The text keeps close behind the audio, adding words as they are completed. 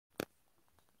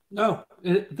No,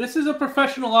 this is a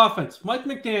professional offense. Mike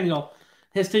McDaniel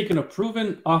has taken a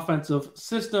proven offensive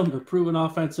system, a proven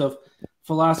offensive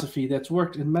philosophy that's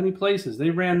worked in many places. They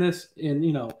ran this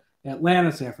in,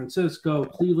 Atlanta, San Francisco,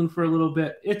 Cleveland for a little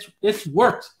bit. It's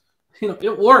worked.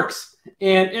 It works,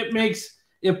 and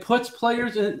it puts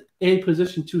players in a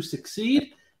position to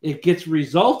succeed. It gets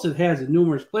results. It has in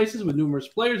numerous places with numerous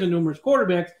players and numerous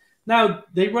quarterbacks. Now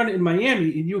they run it in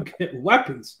Miami, and you get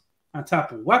weapons on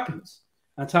top of weapons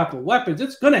on top of weapons.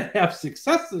 It's going to have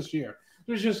success this year.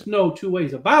 There's just no two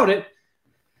ways about it.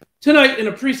 Tonight in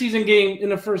a preseason game in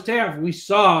the first half, we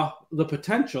saw the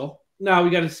potential. Now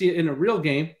we got to see it in a real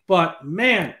game. But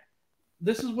man,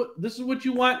 this is what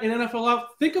you want in NFL.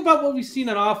 Think about what we've seen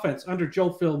on offense under Joe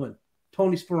Philbin,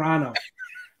 Tony Sparano,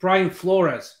 Brian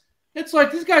Flores. It's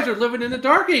like these guys are living in the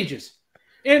dark ages,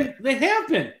 and they have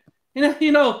been. And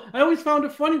I always found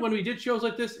it funny when we did shows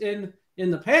like this in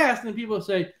the past, and people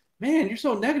say, "Man, you're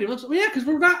so negative." Well, yeah, because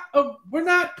we're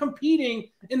not competing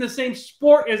in the same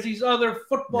sport as these other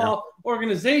football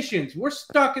organizations. We're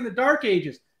stuck in the dark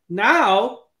ages.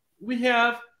 Now we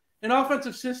have an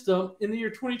offensive system in the year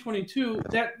 2022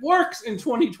 that works in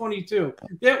 2022.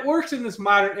 That works in this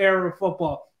modern era of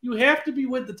football. You have to be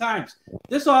with the times.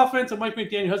 This offense of Mike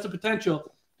McDaniel has the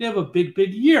potential to have a big,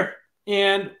 big year.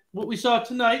 And what we saw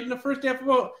tonight in the first half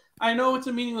of I know it's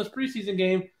a meaningless preseason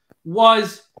game,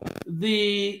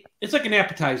 it's like an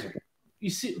appetizer.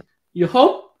 You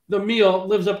hope the meal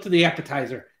lives up to the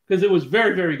appetizer because it was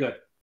very, very good.